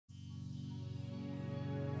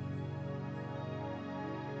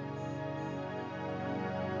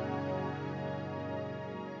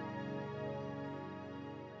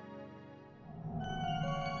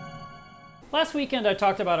Last weekend I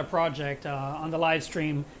talked about a project on the live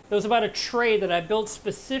stream. It was about a tray that I built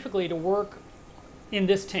specifically to work in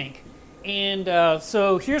this tank. And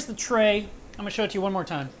so here's the tray. I'm going to show it to you one more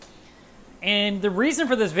time. And the reason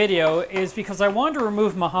for this video is because I wanted to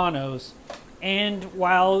remove Manjanos. And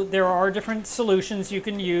while there are different solutions you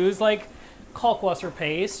can use, like kalkwasser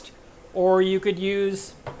paste, or you could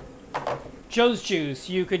use Joe's juice,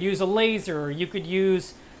 you could use a laser, you could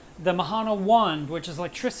use the Manjano wand, which is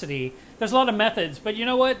electricity. There's a lot of methods, but you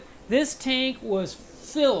know what? This tank was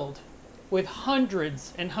filled with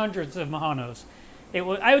hundreds and hundreds of Manjanos.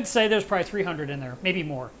 I would say there's probably 300 in there, maybe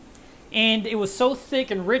more. And it was so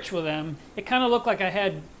thick and rich with them, it kind of looked like I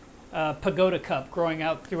had a pagoda cup growing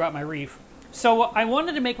out throughout my reef. So I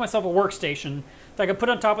wanted to make myself a workstation that I could put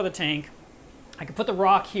on top of the tank. I could put the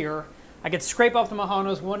rock here. I could scrape off the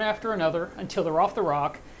Manjanos one after another until they're off the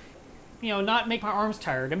rock. You know, not make my arms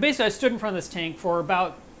tired. And basically I stood in front of this tank for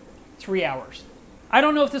about 3 hours. I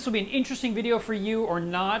don't know if this will be an interesting video for you or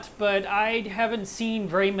not, but I haven't seen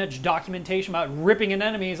very much documentation about ripping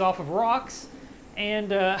anemones off of rocks.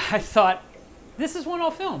 And I thought, this is one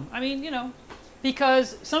I'll film. I mean, you know,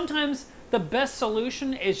 because sometimes the best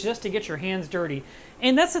solution is just to get your hands dirty.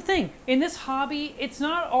 And that's the thing. In this hobby, it's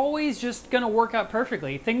not always just going to work out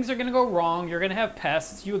perfectly. Things are going to go wrong. You're going to have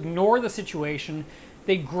pests. You ignore the situation.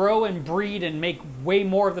 They grow and breed and make way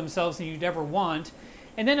more of themselves than you'd ever want.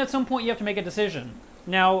 And then at some point you have to make a decision.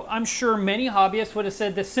 Now, I'm sure many hobbyists would have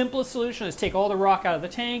said the simplest solution is take all the rock out of the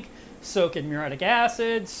tank, soak it in muriatic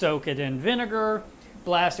acid, soak it in vinegar,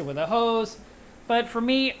 blast it with a hose. But for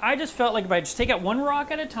me, I just felt like if I just take out one rock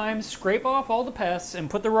at a time, scrape off all the pests, and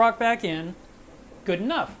put the rock back in, good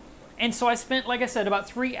enough. And so I spent, like I said, about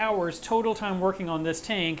 3 hours total time working on this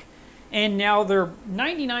tank. And now they're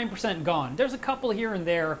 99% gone. There's a couple here and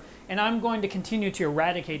there, and I'm going to continue to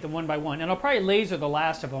eradicate them one by one. And I'll probably laser the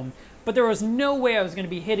last of them. But there was no way I was going to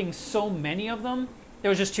be hitting so many of them. There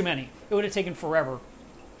was just too many. It would have taken forever.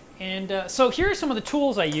 And so here are some of the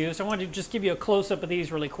tools I used. I wanted to just give you a close-up of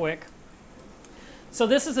these really quick. So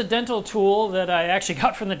this is a dental tool that I actually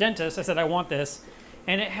got from the dentist. I said, I want this.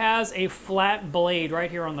 And it has a flat blade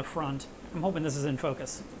right here on the front. I'm hoping this is in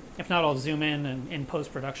focus. If not, I'll zoom in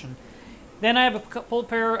post-production. Then I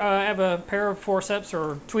have a pair of forceps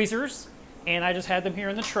or tweezers, and I just had them here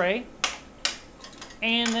in the tray.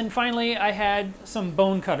 And then finally, I had some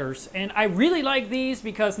bone cutters. And I really like these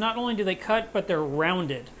because not only do they cut, but they're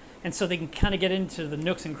rounded. And so they can kind of get into the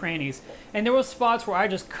nooks and crannies. And there were spots where I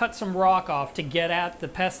just cut some rock off to get at the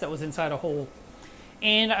pest that was inside a hole.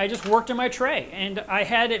 And I just worked in my tray. And I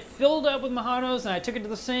had it filled up with Manjanos, and I took it to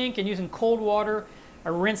the sink, and using cold water, I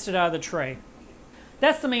rinsed it out of the tray.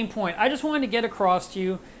 That's the main point. I just wanted to get across to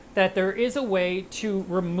you that there is a way to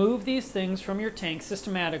remove these things from your tank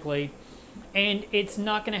systematically, and it's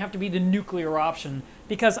not going to have to be the nuclear option,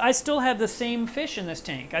 because I still have the same fish in this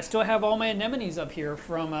tank. I still have all my anemones up here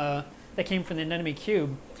from that came from the anemone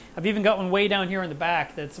cube. I've even got one way down here in the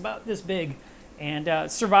back that's about this big, and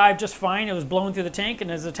survived just fine. It was blown through the tank and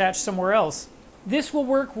is attached somewhere else. This will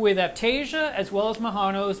work with Aiptasia as well as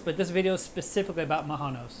Manjanos, but this video is specifically about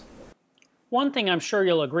Manjanos. One thing I'm sure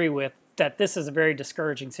you'll agree with, that this is a very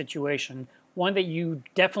discouraging situation, one that you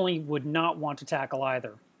definitely would not want to tackle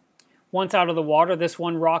either. Once out of the water, this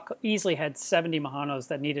one rock easily had 70 Manjanos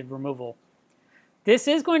that needed removal. This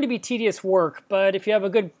is going to be tedious work, but if you have a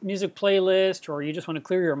good music playlist or you just want to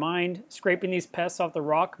clear your mind, scraping these pests off the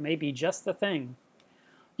rock may be just the thing.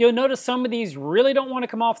 You'll notice some of these really don't want to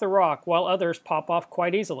come off the rock, while others pop off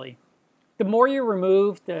quite easily. The more you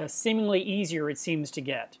remove, the seemingly easier it seems to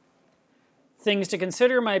get. Things to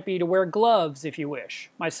consider might be to wear gloves if you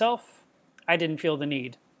wish. Myself, I didn't feel the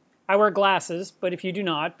need. I wear glasses, but if you do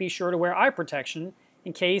not, be sure to wear eye protection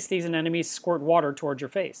in case these anemones squirt water towards your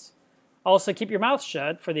face. Also, keep your mouth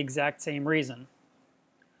shut for the exact same reason.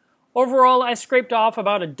 Overall, I scraped off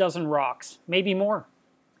about a dozen rocks, maybe more.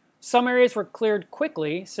 Some areas were cleared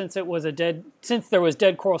quickly since there was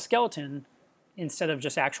dead coral skeleton instead of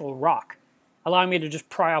just actual rock, allowing me to just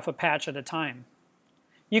pry off a patch at a time.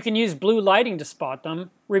 You can use blue lighting to spot them,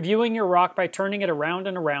 reviewing your rock by turning it around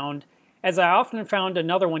and around, as I often found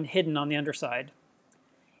another one hidden on the underside.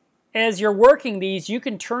 As you're working these, you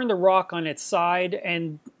can turn the rock on its side,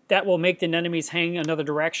 and that will make the anemones hang another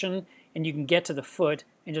direction, and you can get to the foot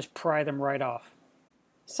and just pry them right off.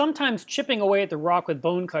 Sometimes chipping away at the rock with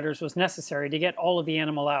bone cutters was necessary to get all of the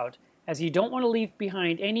animal out, as you don't want to leave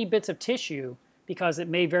behind any bits of tissue because it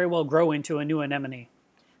may very well grow into a new anemone.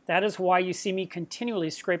 That is why you see me continually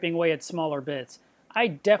scraping away at smaller bits. I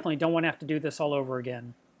definitely don't want to have to do this all over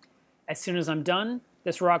again. As soon as I'm done,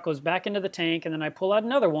 this rock goes back into the tank, and then I pull out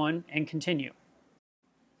another one and continue.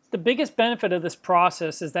 The biggest benefit of this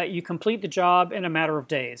process is that you complete the job in a matter of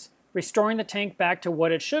days, restoring the tank back to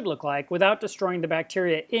what it should look like without destroying the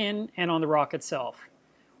bacteria in and on the rock itself.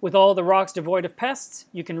 With all the rocks devoid of pests,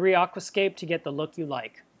 you can re-aquascape to get the look you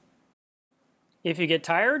like. If you get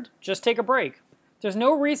tired, just take a break. There's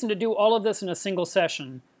no reason to do all of this in a single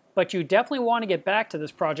session, but you definitely want to get back to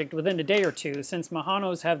this project within a day or two, since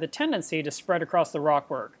Manjanos have the tendency to spread across the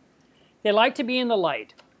rockwork. They like to be in the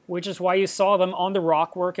light, which is why you saw them on the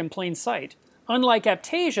rockwork in plain sight, unlike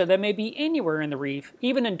Aiptasia that may be anywhere in the reef,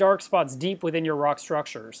 even in dark spots deep within your rock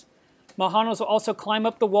structures. Manjanos will also climb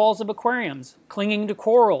up the walls of aquariums, clinging to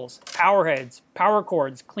corals, power heads, power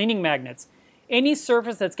cords, cleaning magnets, any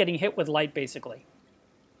surface that's getting hit with light basically.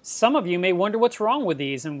 Some of you may wonder what's wrong with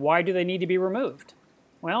these and why do they need to be removed.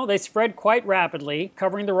 Well, they spread quite rapidly,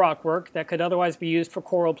 covering the rockwork that could otherwise be used for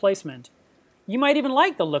coral placement. You might even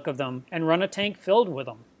like the look of them and run a tank filled with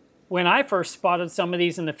them. When I first spotted some of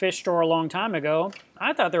these in the fish store a long time ago,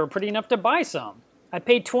 I thought they were pretty enough to buy some. I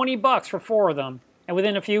paid 20 bucks for 4 of them, and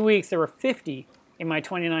within a few weeks there were 50 in my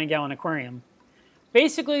 29-gallon aquarium.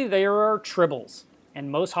 Basically, they are tribbles, and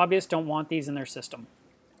most hobbyists don't want these in their system.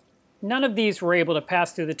 None of these were able to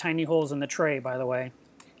pass through the tiny holes in the tray, by the way.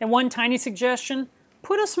 And one tiny suggestion,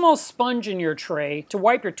 put a small sponge in your tray to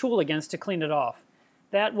wipe your tool against to clean it off.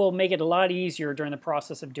 That will make it a lot easier during the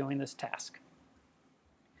process of doing this task.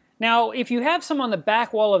 Now, if you have some on the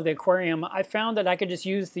back wall of the aquarium, I found that I could just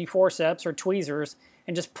use the forceps or tweezers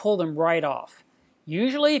and just pull them right off.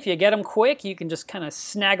 Usually, if you get them quick, you can just kind of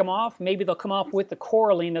snag them off. Maybe they'll come off with the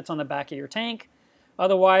coralline that's on the back of your tank.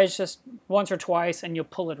 Otherwise, just once or twice and you'll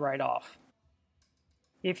pull it right off.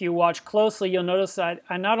 If you watch closely, you'll notice that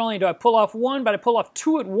not only do I pull off one, but I pull off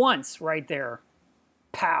 2 at once right there.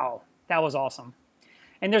 Pow! That was awesome.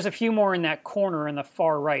 And there's a few more in that corner in the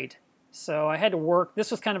far right. So I had to work.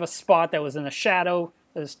 This was kind of a spot that was in the shadow.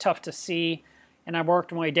 It was tough to see. And I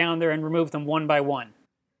worked my way down there and removed them one by one.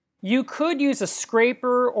 You could use a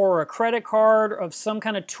scraper or a credit card of some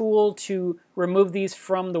kind of tool to remove these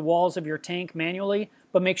from the walls of your tank manually,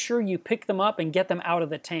 but make sure you pick them up and get them out of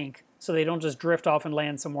the tank so they don't just drift off and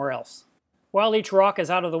land somewhere else. While each rock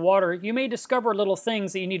is out of the water, you may discover little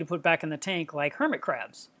things that you need to put back in the tank, like hermit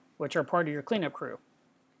crabs, which are part of your cleanup crew.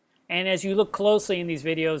 And as you look closely in these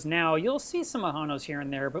videos now, you'll see some Manjanos here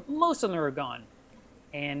and there, but most of them are gone.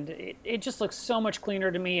 And it just looks so much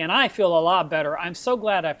cleaner to me, and I feel a lot better. I'm so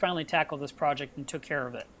glad I finally tackled this project and took care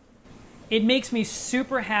of it. It makes me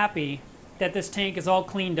super happy that this tank is all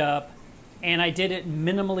cleaned up, and I did it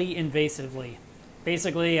minimally invasively.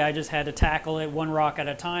 Basically, I just had to tackle it one rock at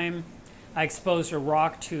a time. I exposed a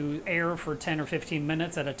rock to air for 10 or 15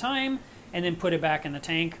 minutes at a time, and then put it back in the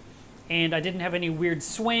tank. And I didn't have any weird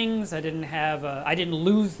swings. I didn't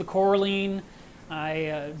lose the coralline.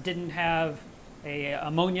 I didn't have a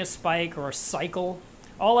ammonia spike or a cycle.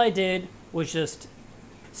 All I did was just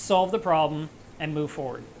solve the problem and move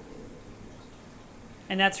forward.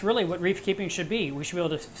 And that's really what reef keeping should be. We should be able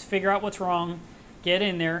to figure out what's wrong, get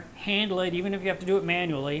in there, handle it, even if you have to do it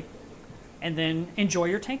manually, and then enjoy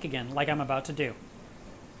your tank again, like I'm about to do.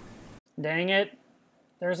 Dang it,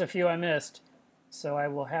 there's a few I missed. So I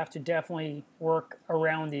will have to definitely work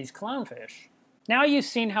around these clownfish. Now you've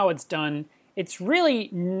seen how it's done. It's really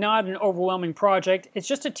not an overwhelming project. It's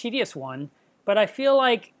just a tedious one, but I feel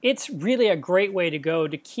like it's really a great way to go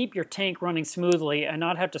to keep your tank running smoothly and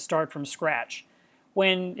not have to start from scratch,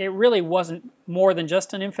 when it really wasn't more than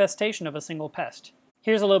just an infestation of a single pest.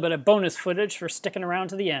 Here's a little bit of bonus footage for sticking around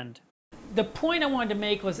to the end. The point I wanted to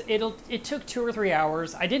make was it took 2 or 3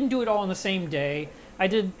 hours. I didn't do it all in the same day. I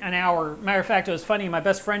did an hour. Matter of fact, it was funny. My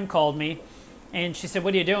best friend called me, and she said,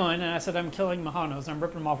 "What are you doing?" And I said, "I'm killing Manjanos. I'm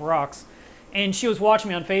ripping them off rocks." And she was watching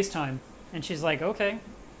me on FaceTime, and she's like, "Okay."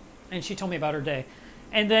 And she told me about her day.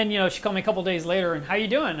 And then, she called me a couple days later, and "How you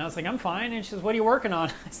doing?" And I was like, "I'm fine." And she says, "What are you working on?"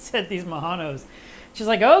 I said, "These Manjanos." She's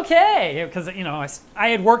like, "Okay." Because, I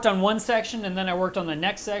had worked on one section, and then I worked on the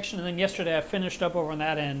next section, and then yesterday I finished up over on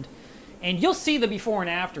that end. And you'll see the before and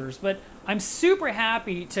afters, but I'm super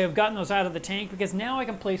happy to have gotten those out of the tank because now I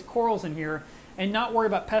can place corals in here and not worry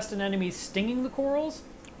about pest and enemies stinging the corals.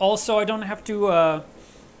 Also, I don't have to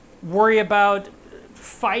worry about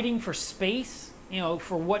fighting for space,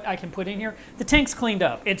 for what I can put in here. The tank's cleaned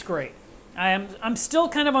up. It's great. I'm still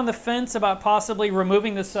kind of on the fence about possibly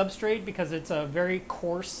removing the substrate because it's a very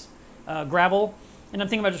coarse gravel, and I'm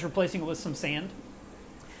thinking about just replacing it with some sand.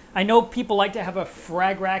 I know people like to have a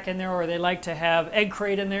frag rack in there, or they like to have egg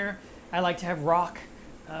crate in there. I like to have rock.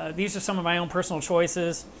 These are some of my own personal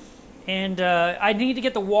choices. And I need to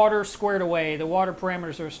get the water squared away. The water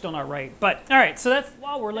parameters are still not right. But, all right, so that's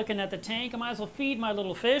while we're looking at the tank, I might as well feed my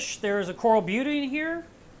little fish. There's a coral beauty in here.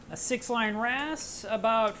 a 6-line wrasse,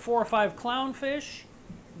 about 4 or 5 clownfish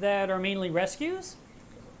that are mainly rescues,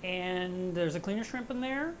 and there's a cleaner shrimp in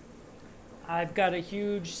there. I've got a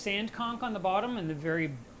huge sand conch on the bottom in the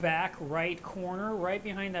very back right corner, right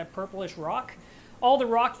behind that purplish rock. All the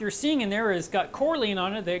rock you're seeing in there has got coralline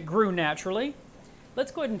on it that grew naturally.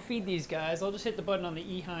 Let's go ahead and feed these guys. I'll just hit the button on the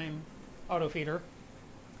Eheim auto feeder.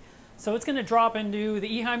 So it's going to drop into the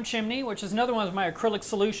Eheim chimney, which is another one of my acrylic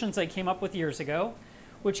solutions I came up with years ago,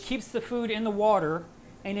 which keeps the food in the water,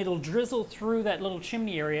 and it'll drizzle through that little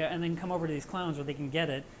chimney area and then come over to these clowns where they can get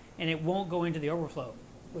it, and it won't go into the overflow,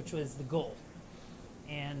 which was the goal.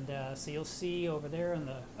 And so you'll see over there in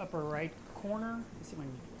the upper right corner, let's see if I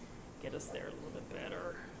can get us there a little bit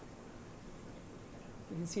better.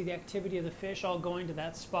 You can see the activity of the fish all going to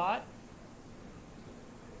that spot.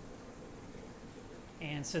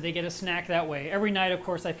 And so they get a snack that way. Every night, of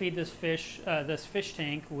course, I feed this fish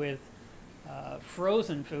tank with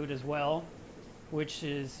frozen food as well, which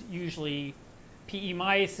is usually PE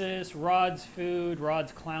mysis, Rod's food,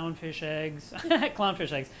 Rod's clownfish eggs,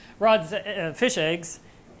 Rod's fish eggs,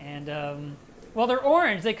 and well, they're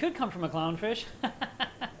orange. They could come from a clownfish.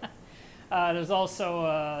 There's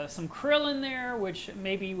also some krill in there, which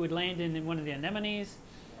maybe would land in one of the anemones.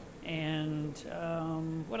 And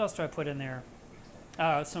what else do I put in there?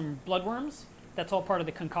 Some bloodworms. That's all part of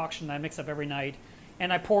the concoction that I mix up every night.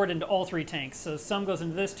 And I pour it into all 3 tanks. So some goes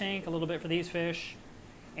into this tank, a little bit for these fish,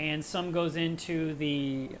 and some goes into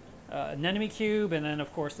the anemone cube, and then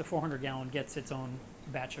of course the 400-gallon gets its own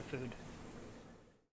batch of food.